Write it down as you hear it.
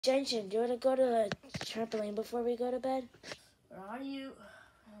Jensen, do you want to go to the trampoline before we go to bed? Where are you?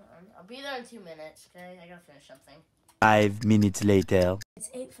 I'll be there in 2 minutes, okay? I gotta finish something. 5 minutes later. It's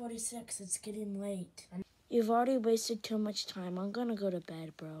 8:46. It's getting late. You've already wasted too much time. I'm gonna go to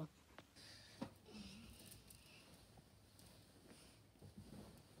bed, bro.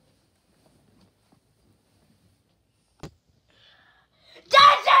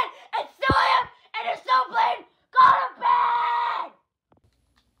 Jensen! It's 2 a.m. and you're still playing. Go to bed!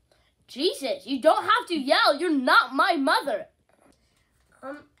 Jesus, you don't have to yell. You're not my mother.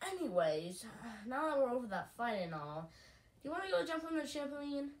 Anyways, now that we're over that fight and all, do you want to go jump on the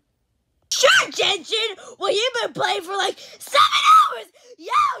trampoline? Sure, Jensen! Well, you've been playing for like 7 hours!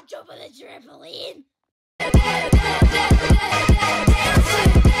 Yeah, I'll jump on the trampoline!